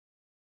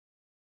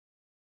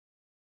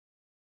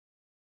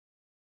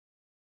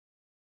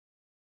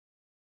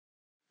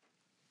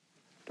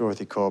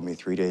Dorothy called me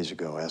 3 days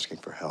ago asking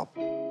for help.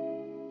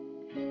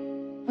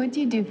 What do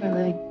you do for a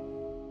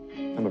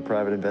living? I'm a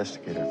private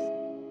investigator.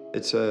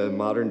 It's a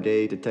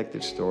modern-day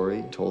detective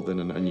story told in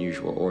an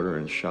unusual order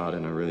and shot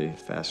in a really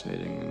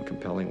fascinating and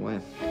compelling way.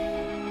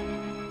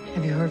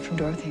 Have you heard from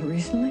Dorothy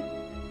recently?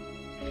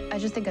 I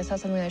just think I saw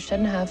something I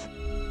shouldn't have.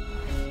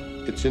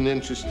 It's an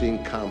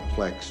interesting,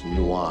 complex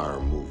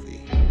noir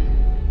movie.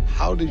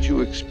 How did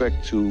you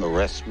expect to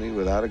arrest me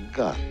without a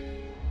gun?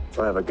 If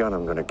I have a gun,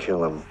 I'm gonna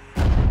kill him.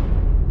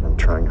 I'm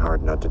trying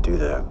hard not to do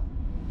that.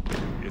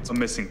 It's a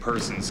missing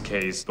persons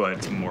case, but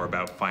it's more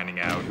about finding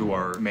out who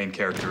our main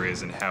character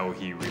is and how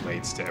he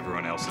relates to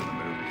everyone else in the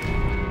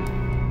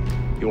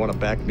movie. You want to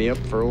back me up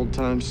for old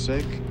time's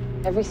sake?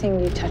 Everything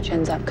you touch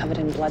ends up covered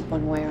in blood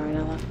one way or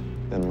another.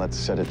 Then let's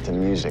set it to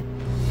music.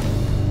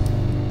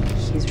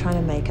 She's trying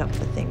to make up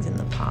for things in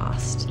the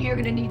past. You're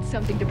gonna need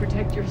something to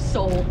protect your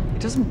soul. It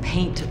doesn't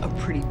paint a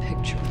pretty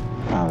picture.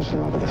 I was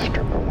in love with a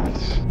stripper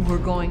once. We're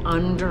going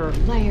under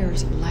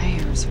layers and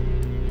layers.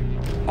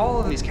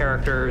 All of these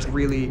characters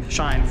really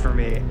shine for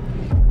me.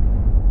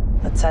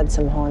 Let's add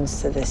some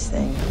horns to this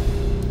thing.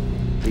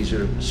 These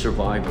are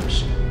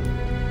survivors.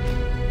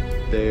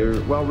 They're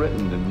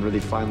well-written and really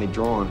finely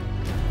drawn.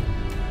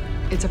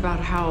 It's about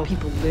how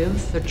people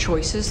live, the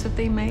choices that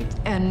they make,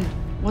 and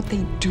what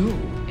they do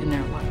in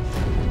their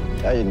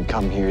life. I didn't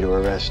come here to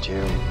arrest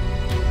you.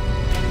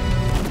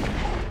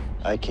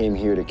 I came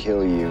here to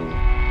kill you.